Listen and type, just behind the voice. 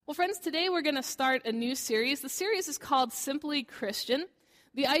Well, friends, today we're going to start a new series. The series is called Simply Christian.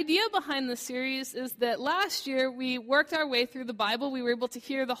 The idea behind the series is that last year we worked our way through the Bible. We were able to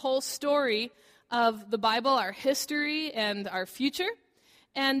hear the whole story of the Bible, our history and our future.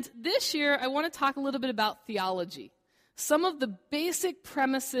 And this year I want to talk a little bit about theology, some of the basic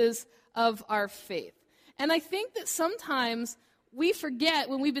premises of our faith. And I think that sometimes we forget,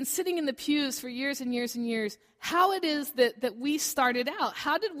 when we've been sitting in the pews for years and years and years, how it is that we started out.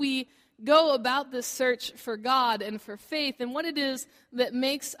 How did we go about this search for God and for faith, and what it is that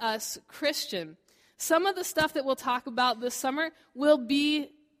makes us Christian? Some of the stuff that we'll talk about this summer will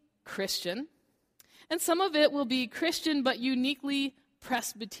be Christian, and some of it will be Christian but uniquely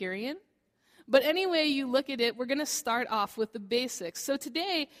Presbyterian. But any way you look at it, we're going to start off with the basics. So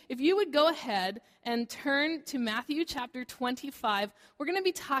today, if you would go ahead and turn to Matthew chapter 25, we're going to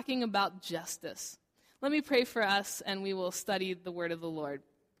be talking about justice. Let me pray for us, and we will study the word of the Lord.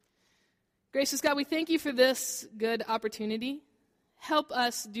 Gracious God, we thank you for this good opportunity. Help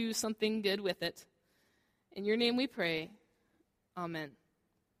us do something good with it. In your name we pray. Amen.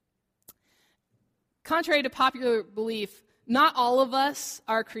 Contrary to popular belief, not all of us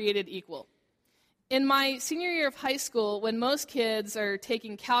are created equal. In my senior year of high school, when most kids are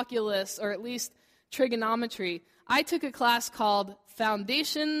taking calculus or at least trigonometry, I took a class called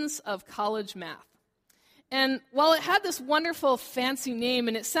Foundations of College Math. And while it had this wonderful fancy name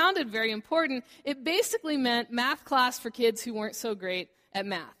and it sounded very important, it basically meant math class for kids who weren't so great at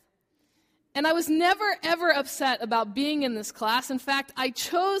math. And I was never, ever upset about being in this class. In fact, I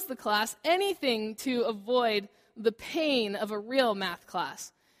chose the class, anything to avoid the pain of a real math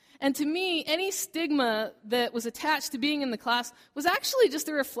class. And to me, any stigma that was attached to being in the class was actually just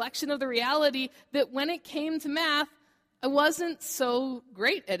a reflection of the reality that when it came to math, I wasn't so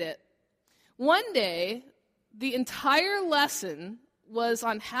great at it. One day, the entire lesson was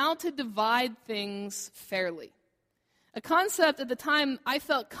on how to divide things fairly. A concept at the time I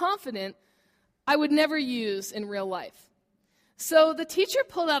felt confident I would never use in real life. So the teacher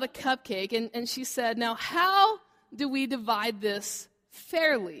pulled out a cupcake and she said, "Now how do we divide this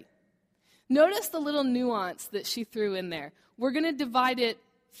fairly?" Notice the little nuance that she threw in there. We're going to divide it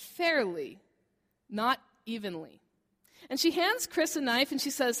fairly, not evenly. And she hands Chris a knife and she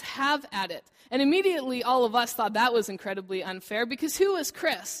says, "Have at it." And immediately all of us thought that was incredibly unfair, because who was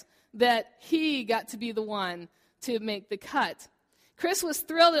Chris that he got to be the one to make the cut? Chris was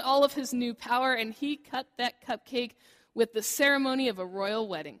thrilled at all of his new power, and he cut that cupcake with the ceremony of a royal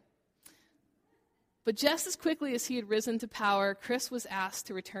wedding. But just as quickly as he had risen to power, Chris was asked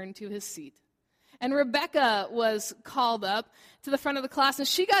to return to his seat. And Rebecca was called up to the front of the class, and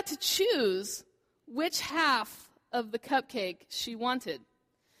she got to choose which half of the cupcake she wanted.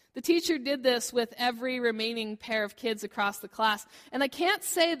 The teacher did this with every remaining pair of kids across the class. And I can't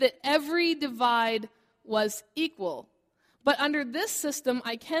say that every divide was equal, but under this system,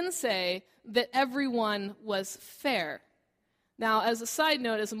 I can say that everyone was fair. Now, as a side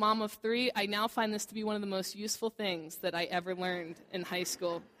note, as a mom of 3, I now find this to be one of the most useful things that I ever learned in high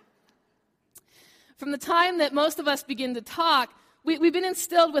school. From the time that most of us begin to talk, we've been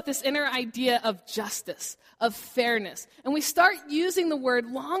instilled with this inner idea of justice, of fairness. And we start using the word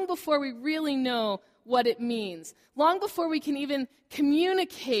long before we really know what it means, long before we can even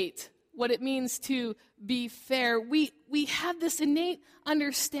communicate what it means to be fair. We have this innate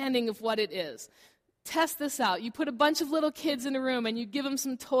understanding of what it is. Test this out. You put a bunch of little kids in a room and you give them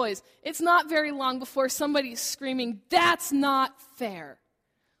some toys. It's not very long before somebody's screaming, "That's not fair."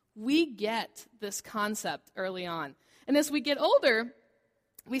 We get this concept early on. And as we get older,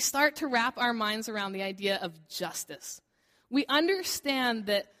 we start to wrap our minds around the idea of justice. We understand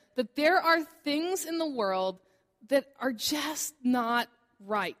that there are things in the world that are just not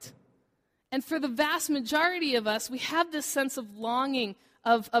right. And for the vast majority of us, we have this sense of longing,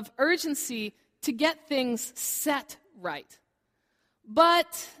 of urgency to get things set right.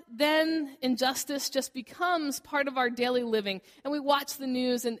 But then injustice just becomes part of our daily living, and we watch the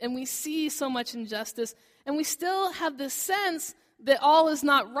news and we see so much injustice, and we still have this sense that all is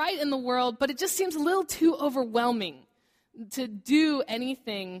not right in the world, but it just seems a little too overwhelming to do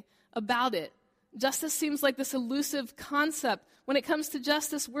anything about it. Justice seems like this elusive concept. When it comes to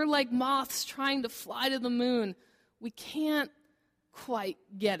justice, we're like moths trying to fly to the moon. We can't quite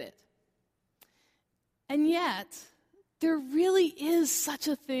get it. And yet, there really is such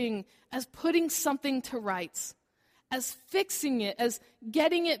a thing as putting something to rights, as fixing it, as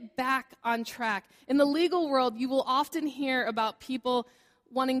getting it back on track. In the legal world, you will often hear about people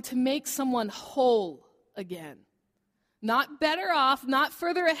wanting to make someone whole again. Not better off, not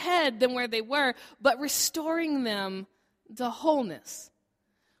further ahead than where they were, but restoring them to wholeness.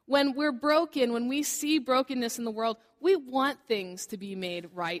 When we're broken, when we see brokenness in the world, we want things to be made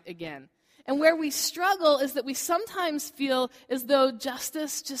right again. And where we struggle is that we sometimes feel as though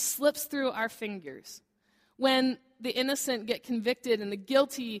justice just slips through our fingers. When the innocent get convicted and the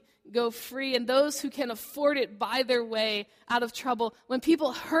guilty go free, and those who can afford it buy their way out of trouble. When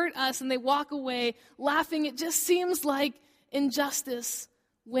people hurt us and they walk away laughing, it just seems like injustice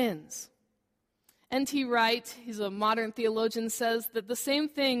wins. N.T. Wright, he's a modern theologian, says that the same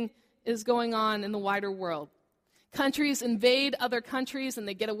thing is going on in the wider world. Countries invade other countries and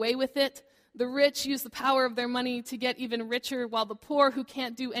they get away with it. The rich use the power of their money to get even richer, while the poor who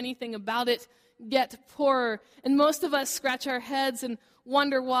can't do anything about it get poorer. And most of us scratch our heads and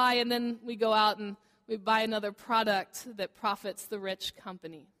wonder why, and then we go out and we buy another product that profits the rich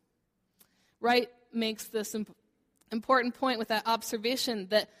company. Wright makes this important point with that observation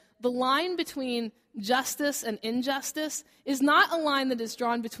that the line between justice and injustice is not a line that is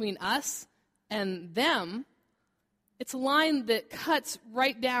drawn between us and them. It's a line that cuts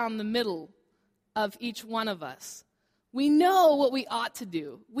right down the middle of each one of us. We know what we ought to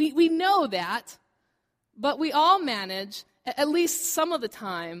do. We know that, but we all manage, at least some of the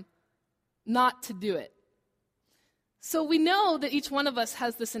time, not to do it. So we know that each one of us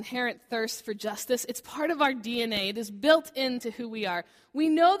has this inherent thirst for justice. It's part of our DNA. It is built into who we are. We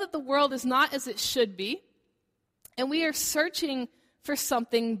know that the world is not as it should be, and we are searching for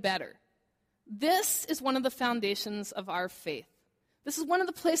something better. This is one of the foundations of our faith. This is one of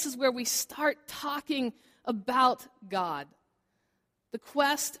the places where we start talking about God. The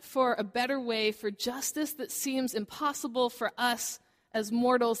quest for a better way for justice that seems impossible for us as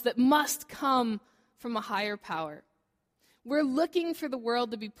mortals, that must come from a higher power. We're looking for the world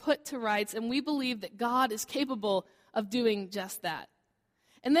to be put to rights, and we believe that God is capable of doing just that.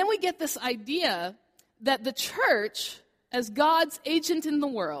 And then we get this idea that the church, as God's agent in the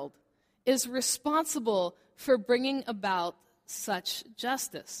world, is responsible for bringing about such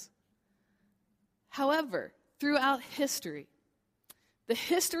justice. However, throughout history, the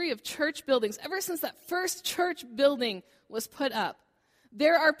history of church buildings, ever since that first church building was put up,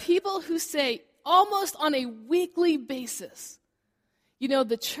 there are people who say almost on a weekly basis,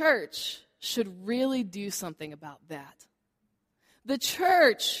 the church should really do something about that. The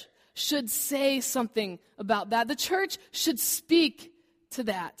church should say something about that. The church should speak to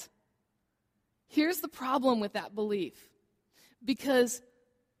that. Here's the problem with that belief. Because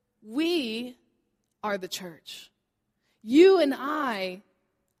we are the church. You and I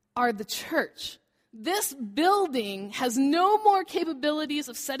are the church. This building has no more capabilities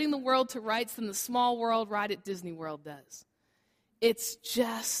of setting the world to rights than the Small World ride at Disney World does. It's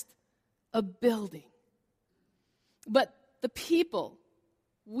just a building. But the people,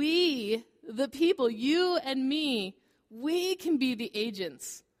 you and me, we can be the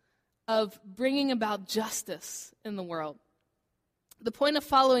agents of bringing about justice in the world. The point of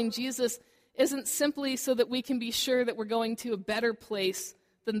following Jesus isn't simply so that we can be sure that we're going to a better place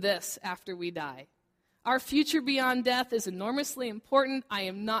than this after we die. Our future beyond death is enormously important. I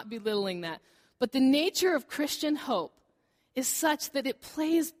am not belittling that. But the nature of Christian hope is such that it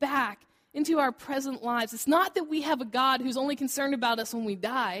plays back into our present lives. It's not that we have a God who's only concerned about us when we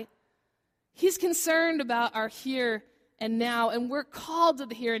die. He's concerned about our here and now, and we're called to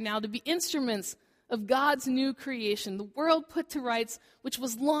the here and now to be instruments of God's new creation, the world put to rights, which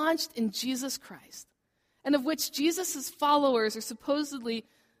was launched in Jesus Christ, and of which Jesus' followers are supposedly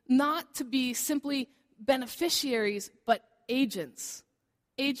not to be simply beneficiaries, but agents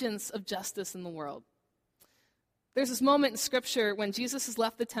of justice in the world. There's this moment in Scripture when Jesus has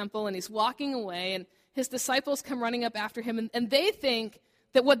left the temple and he's walking away, and his disciples come running up after him, and they think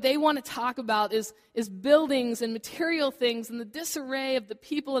that what they want to talk about is buildings and material things and the disarray of the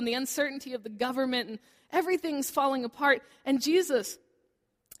people and the uncertainty of the government, and everything's falling apart. And Jesus,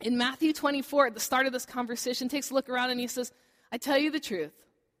 in Matthew 24, at the start of this conversation, takes a look around and he says, I tell you the truth,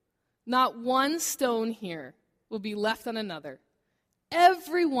 not one stone here will be left on another.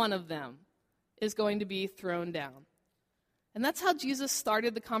 Every one of them is going to be thrown down. And that's how Jesus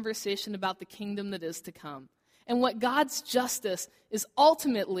started the conversation about the kingdom that is to come, and what God's justice is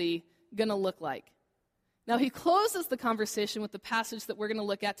ultimately going to look like. Now, he closes the conversation with the passage that we're going to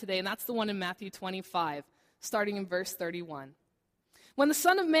look at today, and that's the one in Matthew 25, starting in verse 31. When the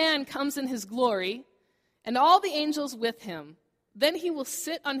Son of Man comes in his glory, and all the angels with him, then he will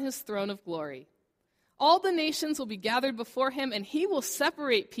sit on his throne of glory. All the nations will be gathered before him, and he will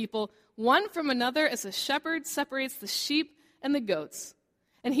separate people one from another as a shepherd separates the sheep and the goats.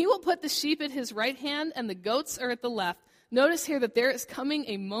 And he will put the sheep at his right hand, and the goats are at the left. Notice here that there is coming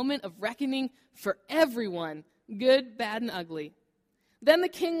a moment of reckoning for everyone, good, bad, and ugly. Then the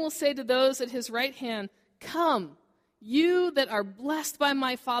king will say to those at his right hand, 'Come, you that are blessed by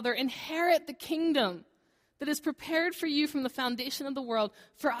my Father, inherit the kingdom that is prepared for you from the foundation of the world.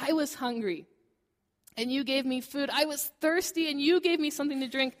 For I was hungry, and you gave me food. I was thirsty, and you gave me something to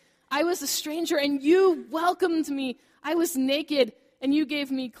drink. I was a stranger, and you welcomed me. I was naked, and you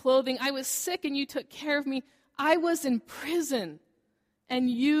gave me clothing. I was sick, and you took care of me. I was in prison, and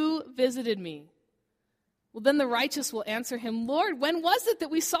you visited me.' Well, then the righteous will answer him, 'Lord, when was it that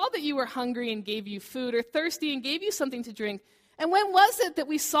we saw that you were hungry and gave you food, or thirsty and gave you something to drink? And when was it that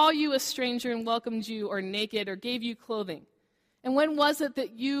we saw you a stranger and welcomed you, or naked, or gave you clothing? And when was it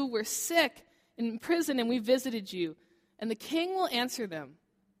that you were sick and in prison and we visited you?' And the king will answer them,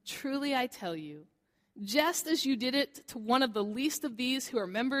 'Truly I tell you, just as you did it to one of the least of these who are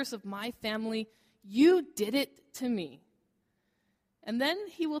members of my family, you did it to me.' And then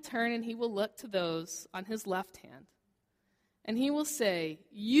he will turn and he will look to those on his left hand. And he will say,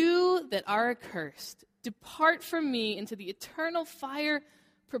 'You that are accursed, depart from me into the eternal fire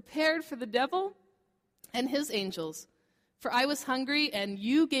prepared for the devil and his angels. For I was hungry, and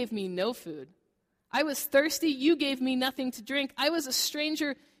you gave me no food. I was thirsty, you gave me nothing to drink. I was a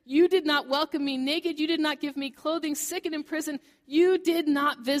stranger, you did not welcome me. Naked, you did not give me clothing. Sick and in prison, you did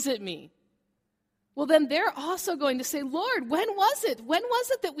not visit me.' Well, then they're also going to say, 'Lord, when was it? When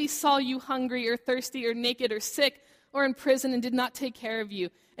was it that we saw you hungry or thirsty or naked or sick or in prison and did not take care of you?'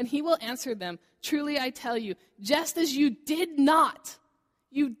 And he will answer them, 'Truly I tell you, just as you did not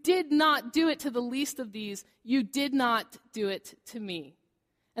do it to the least of these, you did not do it to me.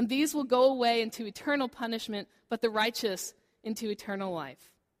 And these will go away into eternal punishment, but the righteous into eternal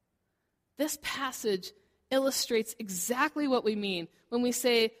life.'" This passage illustrates exactly what we mean when we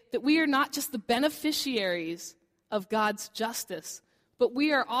say that we are not just the beneficiaries of God's justice, but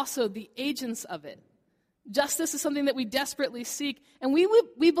we are also the agents of it. Justice is something that we desperately seek, and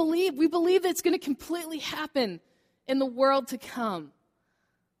we believe that it's going to completely happen in the world to come.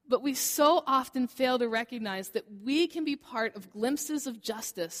 But we so often fail to recognize that we can be part of glimpses of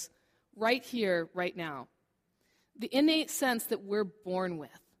justice right here, right now. The innate sense that we're born with,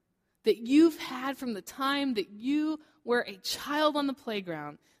 that you've had from the time that you were a child on the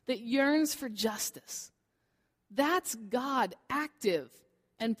playground, that yearns for justice. That's God active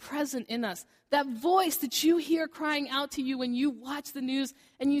and present in us. That voice that you hear crying out to you when you watch the news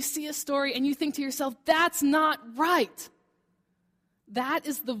and you see a story and you think to yourself, "That's not right." That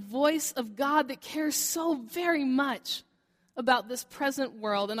is the voice of God that cares so very much about this present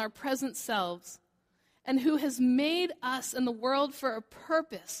world and our present selves, and who has made us and the world for a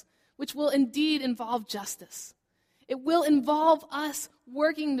purpose which will indeed involve justice. It will involve us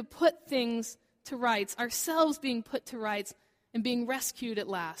working to put things to rights, ourselves being put to rights and being rescued at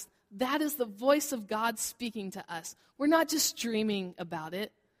last. That is the voice of God speaking to us. We're not just dreaming about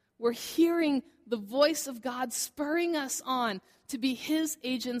it. We're hearing the voice of God spurring us on to be his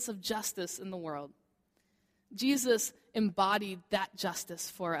agents of justice in the world. Jesus embodied that justice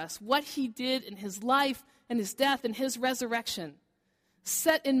for us. What he did in his life and his death and his resurrection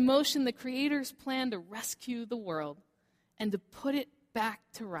set in motion the Creator's plan to rescue the world and to put it back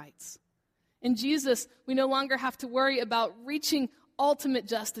to rights. In Jesus, we no longer have to worry about reaching ultimate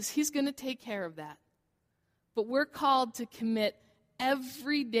justice. He's going to take care of that. But we're called to commit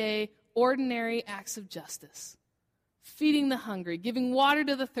everyday, ordinary acts of justice. Feeding the hungry, giving water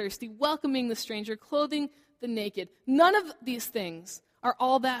to the thirsty, welcoming the stranger, clothing the naked. None of these things are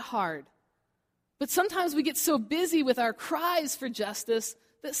all that hard. But sometimes we get so busy with our cries for justice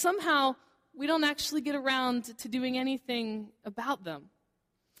that somehow we don't actually get around to doing anything about them.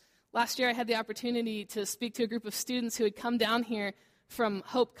 Last year I had the opportunity to speak to a group of students who had come down here from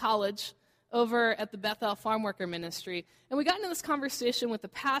Hope College over at the Bethel Farm Worker Ministry. And we got into this conversation with the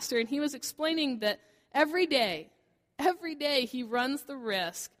pastor, and he was explaining that every day he runs the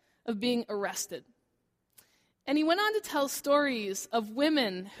risk of being arrested. And he went on to tell stories of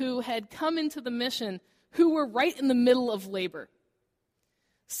women who had come into the mission who were right in the middle of labor.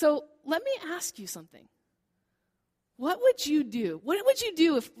 So let me ask you something. What would you do? What would you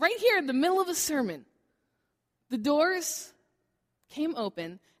do if right here in the middle of a sermon, the doors came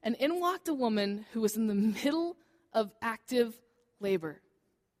open and in walked a woman who was in the middle of active labor?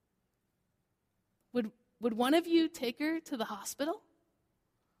 Would one of you take her to the hospital?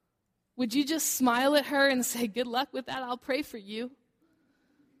 Would you just smile at her and say, "Good luck with that, I'll pray for you"?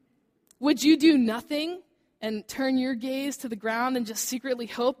 Would you do nothing and turn your gaze to the ground and just secretly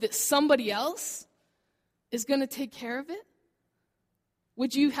hope that somebody else is going to take care of it?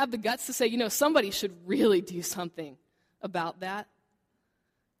 Would you have the guts to say, somebody should really do something about that?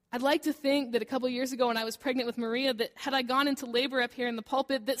 I'd like to think that a couple years ago when I was pregnant with Maria, that had I gone into labor up here in the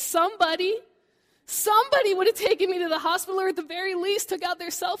pulpit, that somebody would have taken me to the hospital, or at the very least took out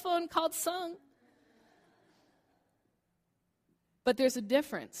their cell phone, called Sung. But there's a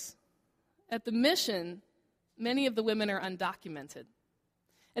difference. At the mission, many of the women are undocumented.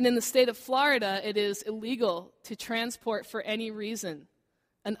 And in the state of Florida, it is illegal to transport for any reason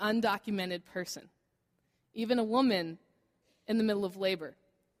an undocumented person, even a woman in the middle of labor.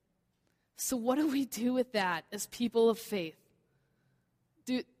 So what do we do with that as people of faith?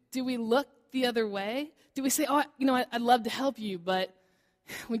 Do we look the other way? Do we say, I'd love to help you, but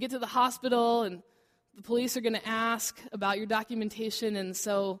we get to the hospital and the police are going to ask about your documentation, and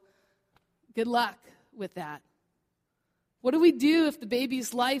so good luck with that. What do we do if the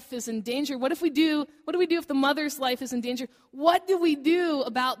baby's life is in danger? What do we do if the mother's life is in danger? What do we do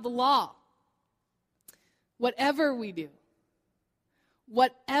about the law? Whatever we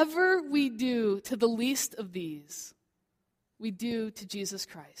do to the least of these, we do to Jesus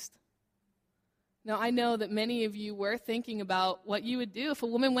Christ. Now, I know that many of you were thinking about what you would do if a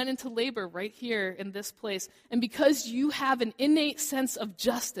woman went into labor right here in this place. And because you have an innate sense of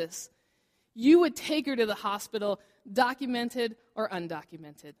justice, you would take her to the hospital, documented or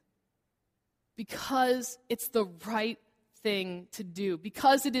undocumented, because it's the right thing to do,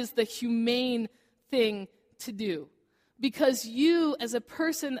 because it is the humane thing to do, because you, as a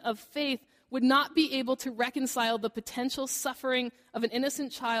person of faith, would not be able to reconcile the potential suffering of an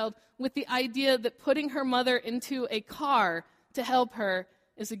innocent child with the idea that putting her mother into a car to help her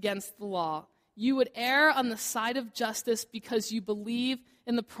is against the law. You would err on the side of justice because you believe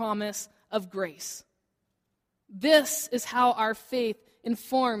in the promise of grace. This is how our faith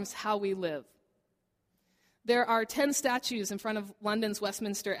informs how we live. There are 10 statues in front of London's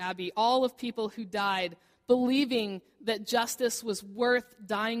Westminster Abbey, all of people who died believing that justice was worth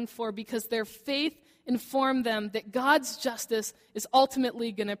dying for because their faith informed them that God's justice is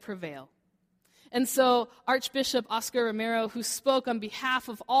ultimately going to prevail. And so Archbishop Oscar Romero, who spoke on behalf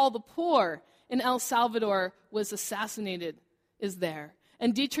of all the poor in El Salvador, was assassinated, is there.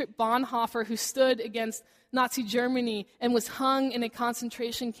 And Dietrich Bonhoeffer, who stood against Nazi Germany and was hung in a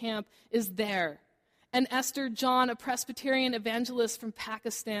concentration camp, is there. And Esther John, a Presbyterian evangelist from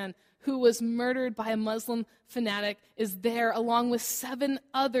Pakistan, who was murdered by a Muslim fanatic, is there, along with 7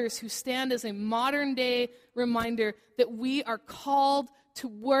 others who stand as a modern-day reminder that we are called to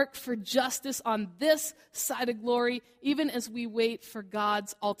work for justice on this side of glory, even as we wait for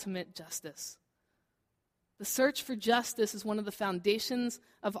God's ultimate justice. The search for justice is one of the foundations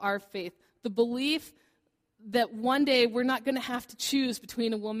of our faith. The belief that one day we're not going to have to choose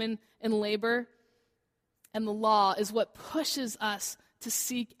between a woman in labor and the law is what pushes us to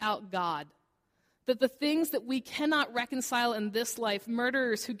seek out God. That the things that we cannot reconcile in this life,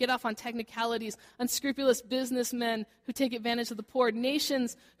 murderers who get off on technicalities, unscrupulous businessmen who take advantage of the poor,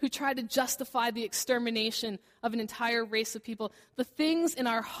 nations who try to justify the extermination of an entire race of people, the things in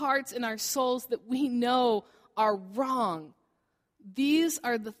our hearts and our souls that we know are wrong, these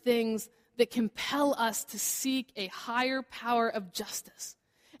are the things that compel us to seek a higher power of justice.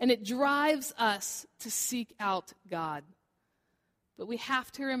 And it drives us to seek out God. But we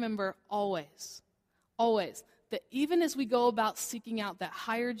have to remember always, that even as we go about seeking out that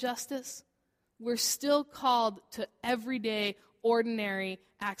higher justice, we're still called to everyday, ordinary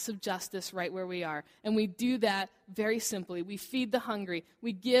acts of justice right where we are. And we do that very simply. We feed the hungry.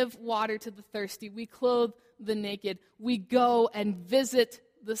 We give water to the thirsty. We clothe the naked. We go and visit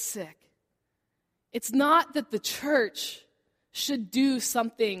the sick. It's not that the church should do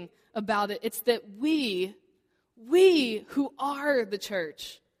something about it. It's that we who are the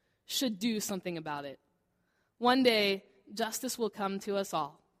church should do something about it. One day, justice will come to us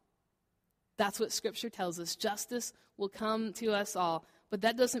all. That's what Scripture tells us. Justice will come to us all. But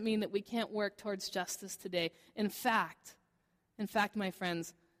that doesn't mean that we can't work towards justice today. In fact, my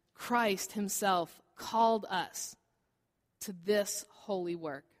friends, Christ himself called us to this holy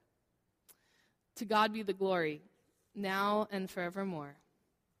work. To God be the glory, now and forevermore.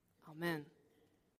 Amen.